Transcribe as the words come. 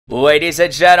Ladies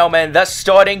and gentlemen, the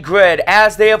starting grid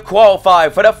as they have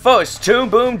qualified for the first Toon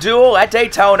Boom Duel at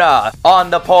Daytona. On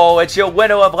the pole, it's your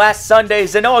winner of last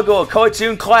Sunday's inaugural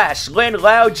cartoon clash, Lynn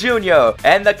Lau Jr.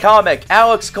 And the comic,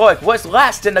 Alex Clark, was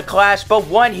last in the clash but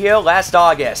won here last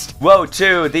August. Row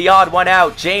 2, the odd one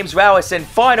out, James Rallison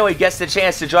finally gets the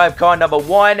chance to drive car number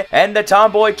 1, and the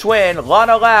tomboy twin,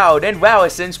 Lana Loud, in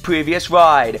Rallison's previous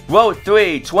ride. Row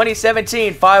 3,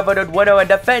 2017 500 winner and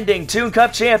defending Toon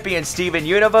Cup champion Steven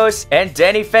Universe and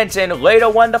Danny Fenton later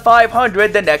won the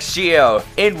 500 the next year.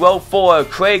 In row 4,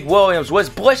 Craig Williams was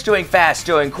blistering fast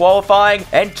during qualifying,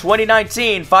 and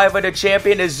 2019 500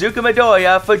 champion Izuka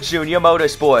Midoriya for Junior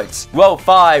Motorsports. Row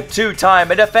 5, two-time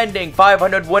and defending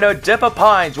 500 winner Dipper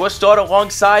Pines will start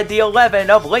alongside the 11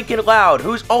 of Lincoln Loud,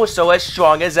 who's also as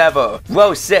strong as ever.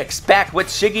 Row 6, back with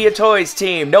Shiggy Itoi's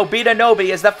team, Nobita Nobi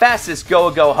is the fastest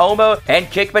Go-Go Homer, and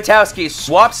Kik Batowski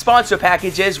swapped sponsor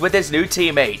packages with his new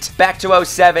teammate. Back to row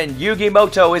 7, Yugi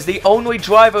Moto is the only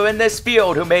driver in this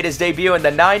field who made his debut in the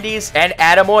 90s, and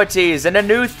Adam Ortiz in a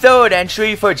new third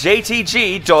entry for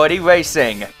JTG Doherty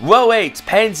Racing. Row 8,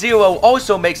 Pen Zero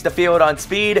also makes the field on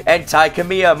speed, and Tai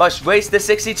Kamiya must race the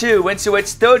 62 into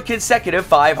its third consecutive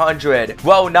 500.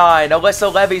 Row 9,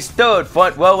 Alyssa Levy's third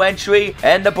front row entry,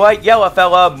 and the bright yellow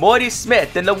fella Morty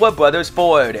Smith in the Wood Brothers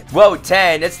Ford. Row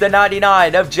 10, it's the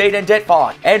 99 of Jaden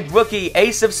Ditfont, and rookie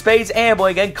Ace of Spades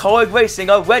Ambling and Colored Racing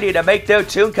are ready to make their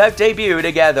Toon Cup debut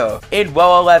together. In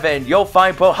row 11, you'll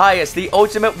find Prohias, the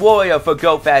ultimate warrior for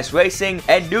Go Fast Racing,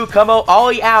 and newcomer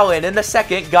Ollie Allen in the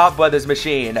second God Brothers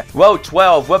machine. Row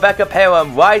 12, Rebecca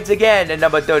Parham rides again in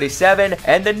number 37,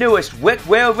 and the newest Rick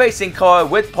Ware racing car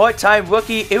with part-time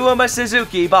rookie Iruma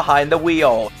Suzuki behind the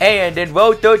wheel. And in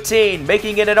row 13,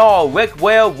 making it an all Rick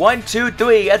Ware 1, 2,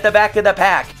 3 at the back of the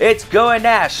pack, it's Gurren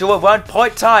Nash, who will run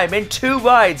part-time in 2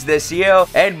 rides this year,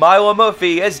 and Milo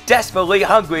Murphy is desperately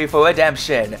hungry for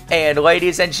redemption. And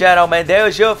ladies and gentlemen,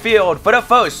 there's your field for the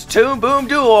first Toon Boom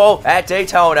Duel at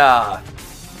Daytona.